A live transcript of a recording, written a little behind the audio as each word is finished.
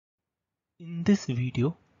In this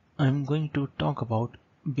video, I'm going to talk about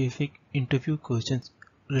basic interview questions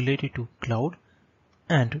related to cloud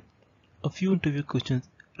and a few interview questions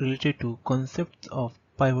related to concepts of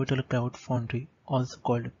Pivotal Cloud Foundry, also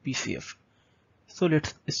called PCF. So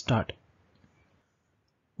let's start.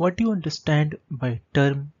 What do you understand by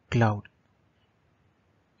term cloud?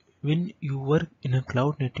 When you work in a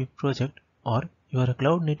cloud native project or you are a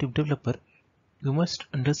cloud native developer, you must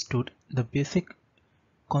understood the basic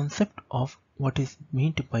concept of what is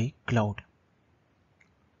meant by cloud.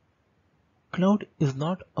 Cloud is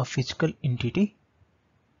not a physical entity.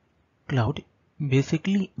 Cloud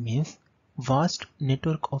basically means vast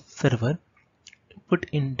network of servers put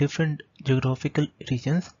in different geographical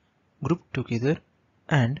regions, grouped together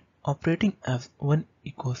and operating as one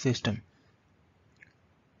ecosystem.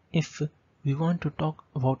 If we want to talk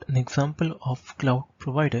about an example of cloud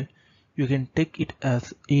provider, you can take it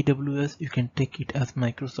as AWS, you can take it as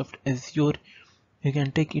Microsoft Azure, you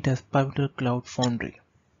can take it as Pivotal Cloud Foundry.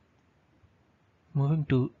 Moving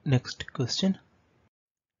to next question.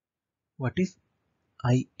 What is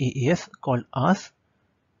IAAS called IAAS,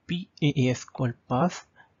 PAAS called PAAS,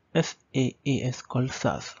 SAAS called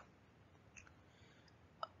SAAS?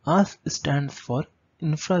 IaaS stands for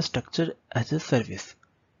Infrastructure as a Service,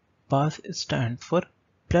 PAAS stands for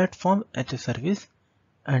Platform as a Service,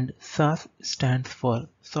 and SaaS stands for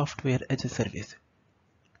Software as a Service.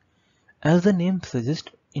 As the name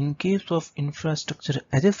suggests, in case of Infrastructure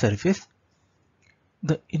as a Service,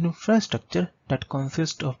 the infrastructure that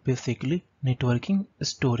consists of basically networking,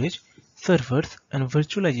 storage, servers, and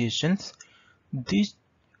virtualizations. These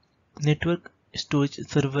network, storage,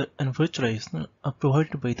 server, and virtualization are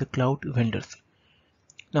provided by the cloud vendors.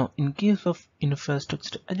 Now, in case of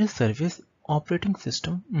infrastructure as a service, operating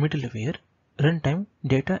system, middleware, runtime,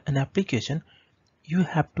 data, and application you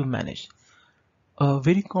have to manage. A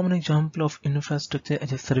very common example of infrastructure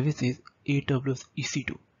as a service is AWS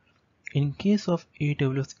EC2. In case of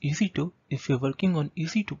AWS EC2, if you're working on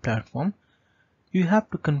EC2 platform, you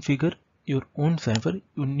have to configure your own server.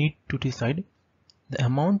 You need to decide the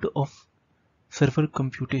amount of server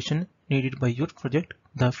computation needed by your project,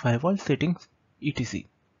 the firewall settings, etc.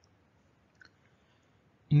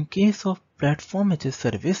 In case of platform as a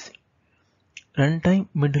service, runtime,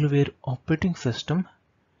 middleware, operating system,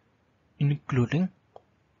 including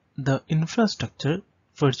the infrastructure,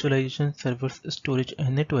 virtualization, servers, storage,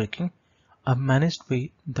 and networking, are managed by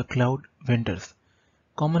the cloud vendors.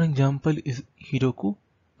 Common example is Heroku,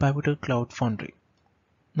 Pivotal Cloud Foundry.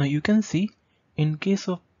 Now you can see, in case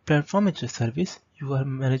of platform as a service, you are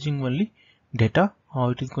managing only data,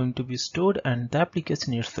 how it is going to be stored, and the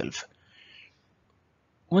application itself.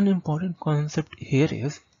 One important concept here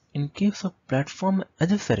is, in case of platform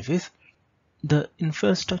as a service, the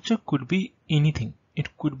infrastructure could be anything.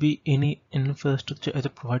 It could be any infrastructure as a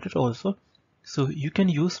provider also. So you can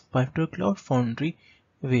use Pivotal Cloud Foundry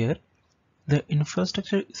where the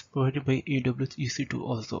infrastructure is provided by AWS EC2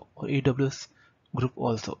 also, or AWS group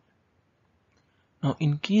also. Now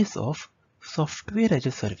in case of software as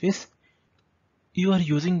a service, you are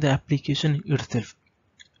using the application itself.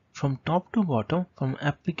 From top to bottom, from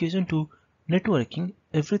application to networking,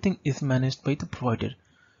 everything is managed by the provider.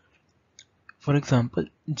 For example,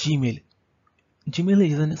 Gmail. Gmail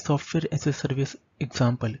is a software as a service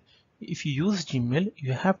example. If you use Gmail,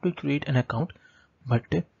 you have to create an account, but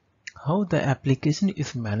how the application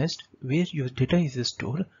is managed, where your data is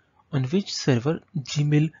stored, on which server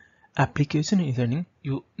Gmail application is running,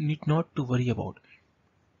 you need not to worry about.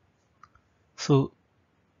 So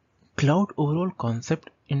cloud overall concept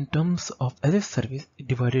in terms of as a service is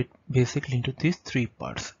divided basically into these three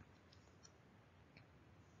parts.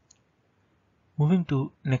 Moving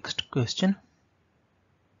to next question.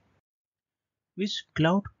 Which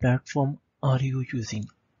cloud platform are you using?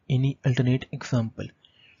 Any alternate example?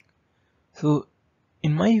 So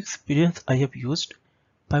in my experience, I have used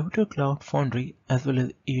Pivotal Cloud Foundry as well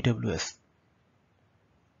as AWS.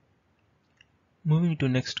 Moving to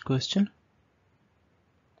next question.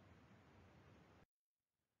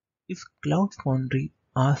 Is Cloud Foundry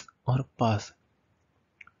IaaS or PaaS?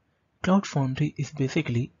 Cloud Foundry is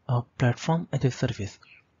basically a platform as a service.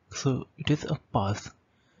 So it is a PaaS.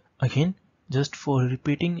 Again, just for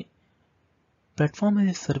repeating, platform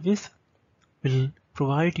as a service will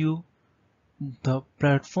provide you the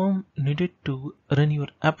platform needed to run your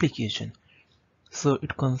application. So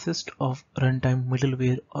it consists of runtime,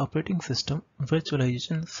 middleware, operating system,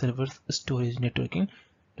 virtualization, servers, storage, networking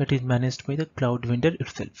that is managed by the cloud vendor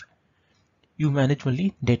itself. You manage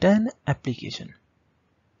only data and application.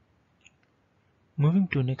 Moving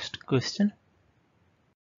to next question.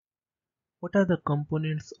 What are the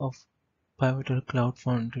components of Pivotal Cloud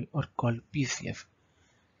Foundry, or called PCF.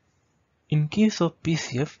 In case of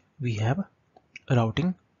PCF, we have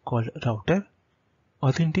routing called router,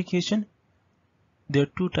 authentication. There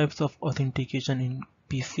are two types of authentication in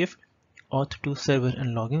PCF: auth to server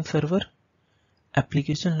and login server.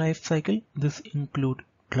 Application lifecycle, this include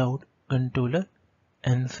cloud controller,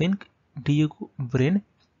 nsync, Diego, brain,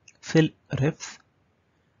 cell refs.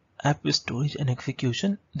 App storage and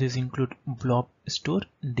execution, this include blob store,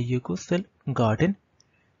 Diego, cell, garden.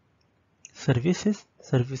 Services,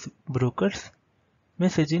 service brokers.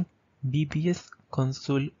 Messaging, BBS,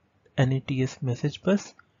 console, NATS message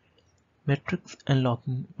bus. Metrics and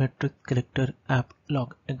logging, metric collector, app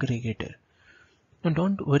log aggregator. Now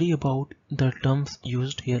don't worry about the terms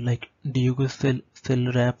used here like Diego cell,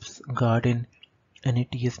 cell wraps, garden,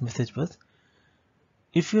 NATS message bus.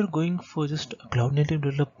 If you're going for just a cloud native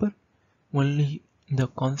developer, only the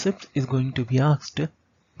concept is going to be asked.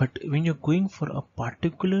 But when you're going for a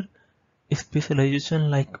particular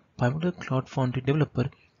specialization like Pivotal Cloud Foundry developer,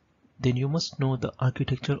 then you must know the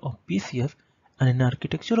architecture of PCF, and in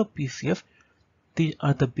architecture of PCF, these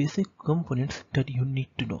are the basic components that you need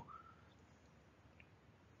to know.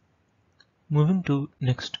 Moving to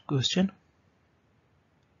next question.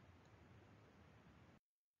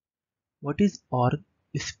 What is org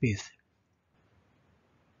space?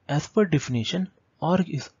 As per definition, org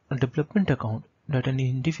is a development account that an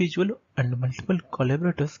individual and multiple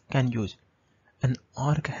collaborators can use. An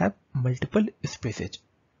org have multiple spaces.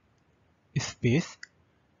 Space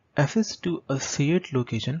access to a shared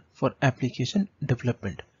location for application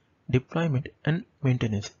development, deployment, and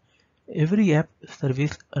maintenance. Every app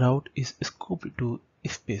service route is scoped to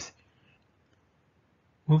space.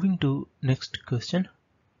 Moving to next question.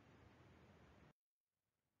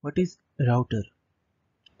 What is router?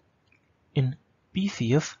 In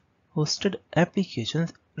PCF, hosted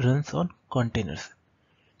applications runs on containers.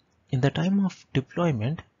 In the time of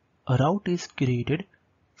deployment, a route is created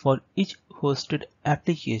for each hosted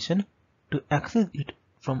application to access it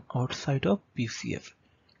from outside of PCF.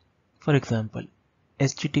 For example,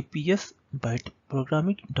 https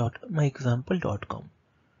byteprogramming.myexample.com.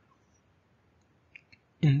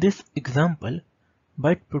 In this example,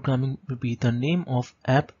 Byte programming will be the name of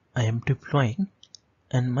app I am deploying,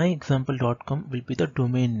 and myexample.com will be the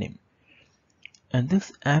domain name. And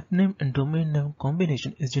this app name and domain name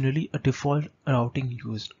combination is generally a default routing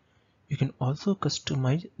used. You can also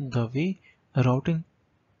customize the way a routing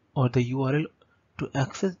or the URL to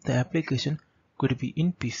access the application could be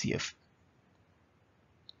in PCF.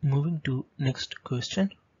 Moving to next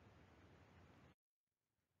question.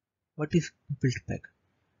 What is buildback?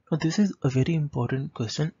 Now this is a very important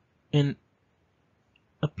question. In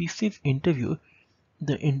a PCF interview,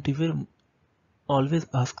 the interviewer always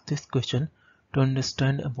asks this question to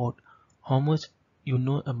understand about how much you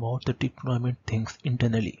know about the deployment things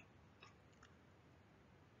internally.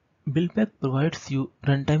 Buildback provides you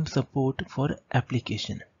runtime support for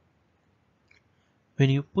application. When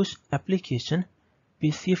you push application,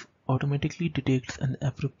 PCF automatically detects an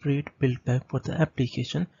appropriate buildback for the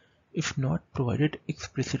application if not provided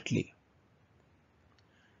explicitly.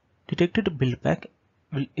 Detected buildback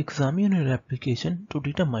will examine your application to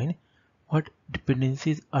determine what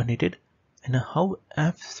dependencies are needed and how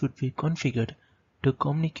apps should be configured to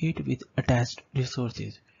communicate with attached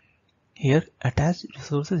resources. Here, attached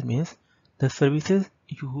resources means the services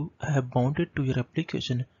you have bounded to your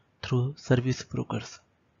application through service brokers.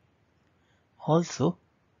 Also,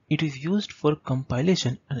 it is used for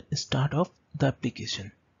compilation and start of the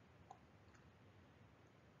application.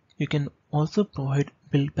 You can also provide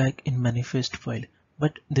buildback in manifest file,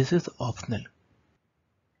 but this is optional.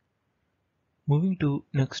 Moving to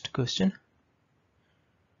next question.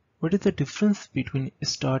 What is the difference between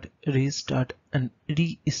start, restart, and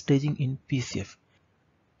restaging in PCF?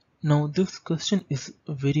 Now this question is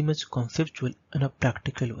very much conceptual and a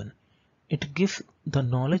practical one. It gives the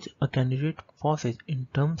knowledge a candidate possesses in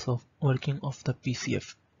terms of working of the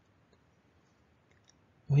PCF.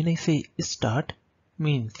 When I say start,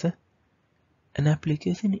 means an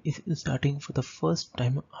application is starting for the first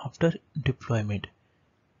time after deployment.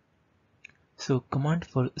 So command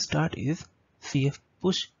for start is cf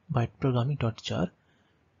push byteprogramming.jar,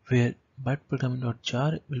 where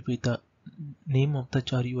byteprogramming.jar will be the name of the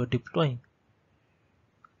jar you are deploying.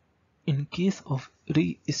 In case of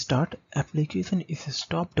restart, application is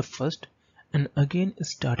stopped first and again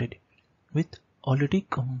started with already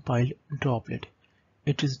compiled droplet.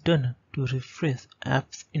 It is done to refresh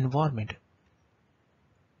app's environment.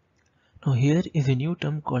 Now here is a new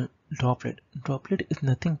term called droplet. Droplet is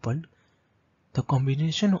nothing but the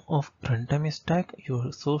combination of runtime stack,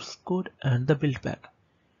 your source code, and the buildback.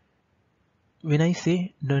 When I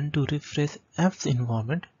say done to refresh app's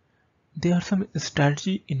environment, there are some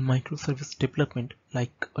strategy in microservice development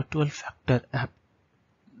like a 12-factor app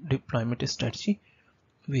deployment strategy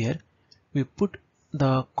where we put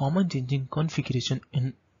the common changing configuration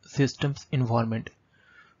in system's environment.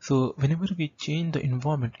 So whenever we change the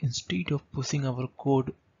environment, instead of pushing our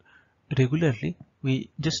code regularly, we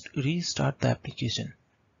just restart the application.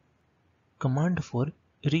 Command for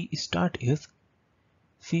restart is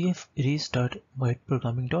cf restart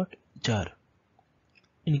byteprogramming.jar.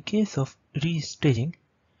 In case of restaging,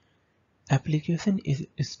 application is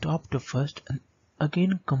stopped first and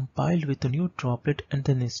again compiled with a new droplet and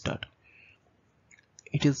then start.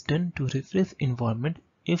 It is done to refresh environment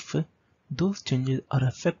if those changes are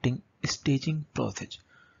affecting staging process.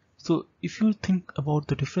 So if you think about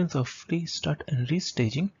the difference of restart and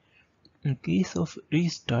restaging, in case of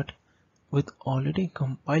restart with already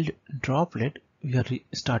compiled droplet, we are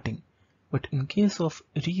restarting. But in case of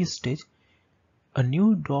restage, a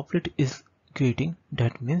new droplet is creating.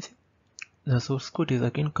 That means the source code is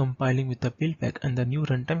again compiling with the buildback and the new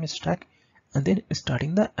runtime stack and then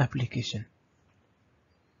starting the application.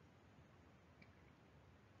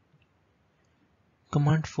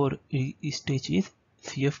 Command for restage is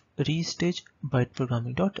cf restage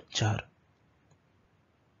byteprogramming.jar.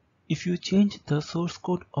 If you change the source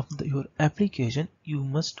code of your application, you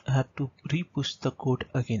must have to repush the code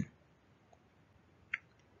again.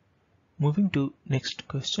 Moving to next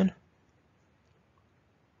question.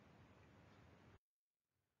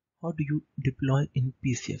 How do you deploy in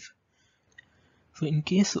PCF? So in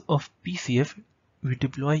case of PCF, we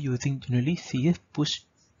deploy using generally cf push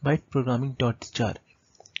byteprogramming.jar.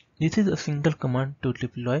 This is a single command to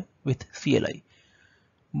deploy with CLI.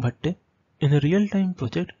 But in a real-time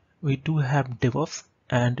project, we do have DevOps,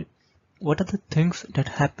 and what are the things that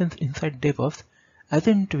happens inside DevOps? As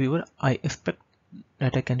an interviewer, I expect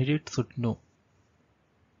that a candidate should know.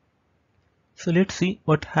 So let's see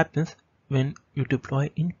what happens when you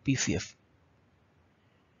deploy in PCF.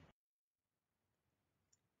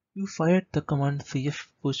 You fired the command cf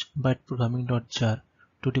push byteprogramming.jar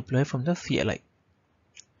to deploy from the CLI.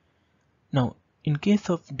 Now, in case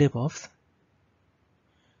of DevOps,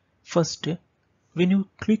 first, when you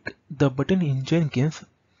click the button in Jenkins,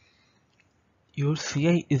 your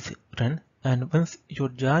CI is run, and once your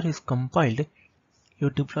jar is compiled, your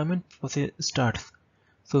deployment process starts.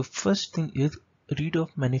 So first thing is read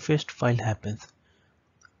of manifest file happens.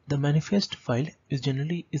 The manifest file is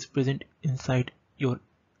generally present inside your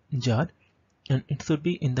jar, and it should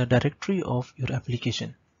be in the directory of your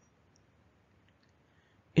application.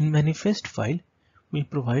 In manifest file, we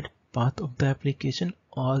provide path of the application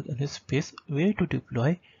or in a space where to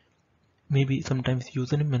deploy, maybe sometimes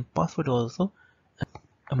username and password also,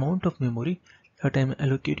 amount of memory that I am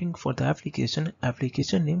allocating for the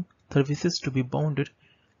application name, services to be bounded,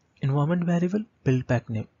 environment variable, buildback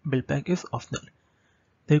name. Buildback is optional.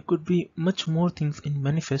 There could be much more things in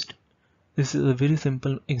manifest. This is a very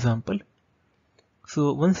simple example.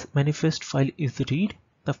 So once manifest file is read,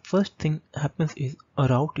 the first thing happens is a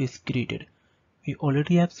route is created. We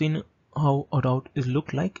already have seen how a route is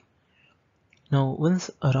look like. Now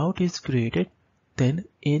once a route is created, then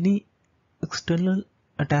any external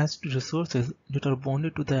attached resources that are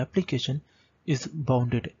bounded to the application is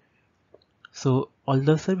bounded. So all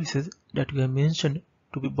the services that we have mentioned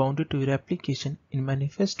to be bounded to your application in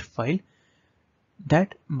manifest file,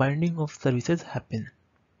 that binding of services happen.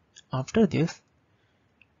 After this,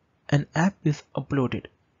 an app is uploaded.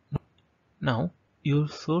 Now your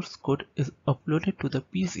source code is uploaded to the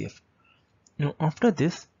PCF. Now after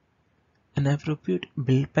this, an appropriate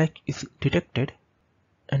buildback is detected,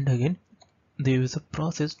 and again there is a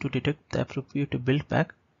process to detect the appropriate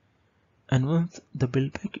buildback, and once the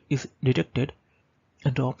buildback is detected,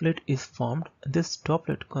 a droplet is formed. This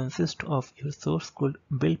droplet consists of your source code,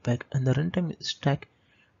 buildback, and the runtime stack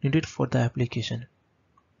needed for the application.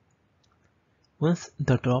 Once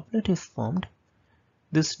the droplet is formed,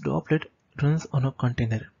 this droplet runs on a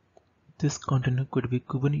container. This container could be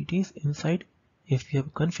Kubernetes inside if you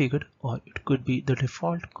have configured, or it could be the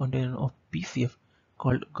default container of PCF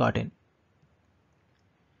called Garden.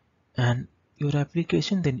 And your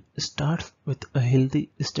application then starts with a healthy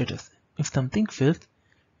status. If something fails,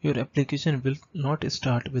 your application will not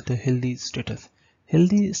start with a healthy status.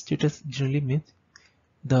 Healthy status generally means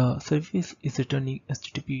the service is returning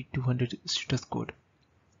HTTP 200 status code.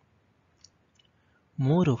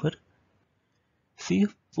 Moreover,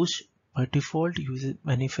 cf push by default uses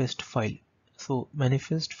manifest file. So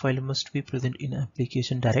manifest file must be present in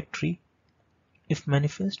application directory. If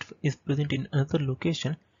manifest is present in another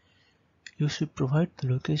location, you should provide the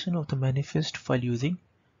location of the manifest file using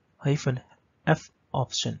 -f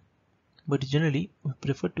option. But generally, we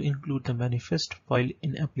prefer to include the manifest file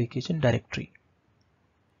in application directory.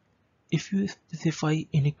 If you specify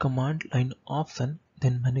any command line option,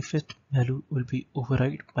 then manifest value will be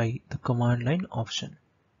override by the command line option.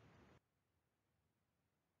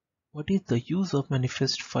 What is the use of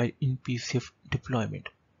manifest file in PCF deployment?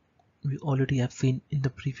 We already have seen in the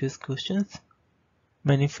previous questions.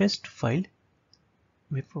 Manifest file,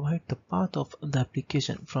 we provide the path of the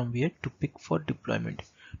application from where to pick for deployment.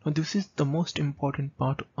 Now this is the most important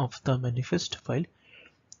part of the manifest file,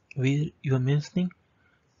 where you are mentioning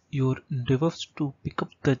your DevOps to pick up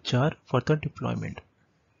the jar for the deployment.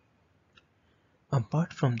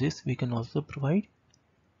 Apart from this, we can also provide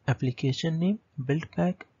application name, build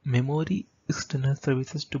pack, memory, external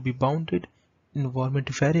services to be bounded, environment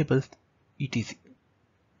variables, etc.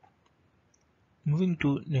 Moving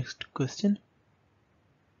to next question.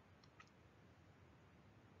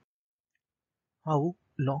 How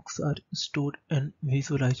logs are stored and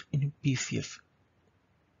visualized in PCF?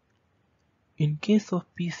 In case of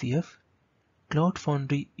PCF, Cloud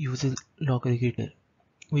Foundry uses log aggregator,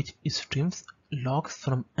 which streams logs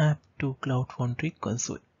from app to Cloud Foundry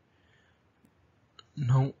console.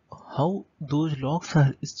 Now, how those logs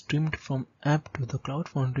are streamed from app to the Cloud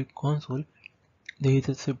Foundry console, there is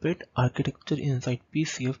a separate architecture inside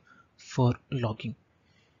PCF for logging.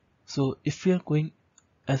 So if you are going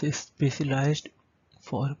as a specialized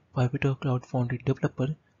for private Cloud Foundry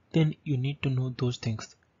developer, then you need to know those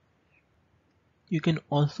things. You can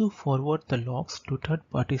also forward the logs to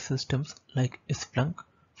third-party systems like Splunk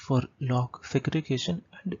for log segregation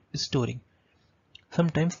and storing.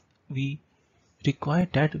 Sometimes we require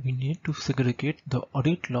that we need to segregate the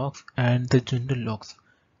audit logs and the general logs.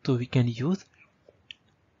 So we can use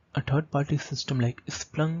a third-party system like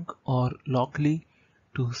Splunk or Logly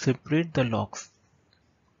to separate the logs.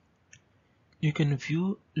 You can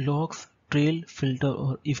view logs, trail, filter,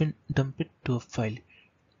 or even dump it to a file.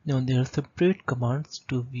 Now there are separate commands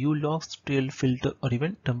to view logs, trail, filter, or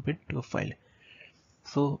even dump it to a file.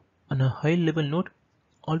 So on a high level note,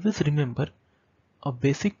 always remember a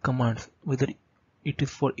basic commands, whether it is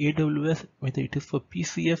for AWS, whether it is for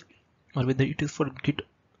PCF, or whether it is for Git.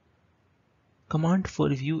 Command for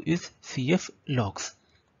view is cf logs.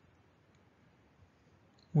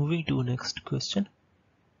 Moving to next question.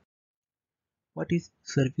 What is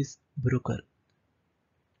service broker?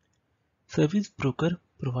 Service broker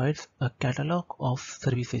provides a catalog of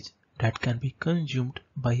services that can be consumed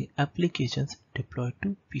by applications deployed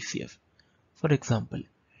to PCF. For example,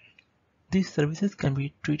 these services can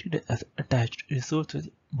be treated as attached resources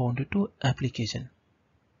bounded to application.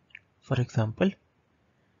 For example,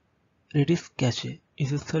 Redis Cache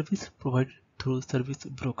is a service provided through service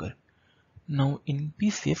broker. Now in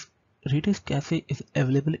PCF, Redis Cache is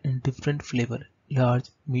available in different flavor, large,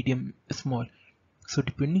 medium, small. So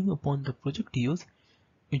depending upon the project use,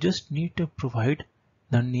 you just need to provide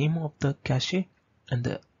the name of the cache and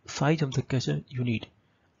the size of the cache you need.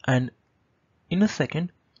 And in a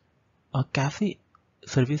second, a cache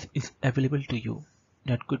service is available to you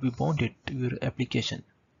that could be bounded to your application.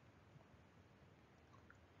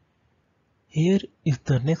 Here is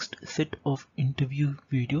the next set of interview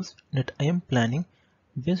videos that I am planning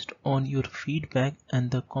based on your feedback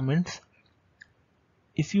and the comments.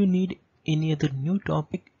 If you need any other new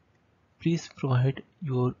topic, please provide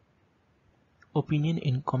your opinion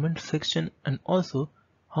in comment section, and also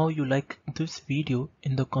how you like this video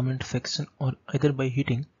in the comment section, or either by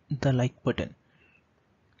hitting the like button.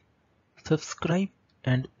 Subscribe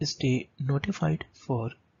and stay notified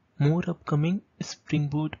for more upcoming Spring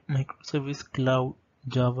Boot, Microservice Cloud,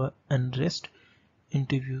 Java and REST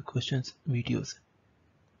interview questions videos.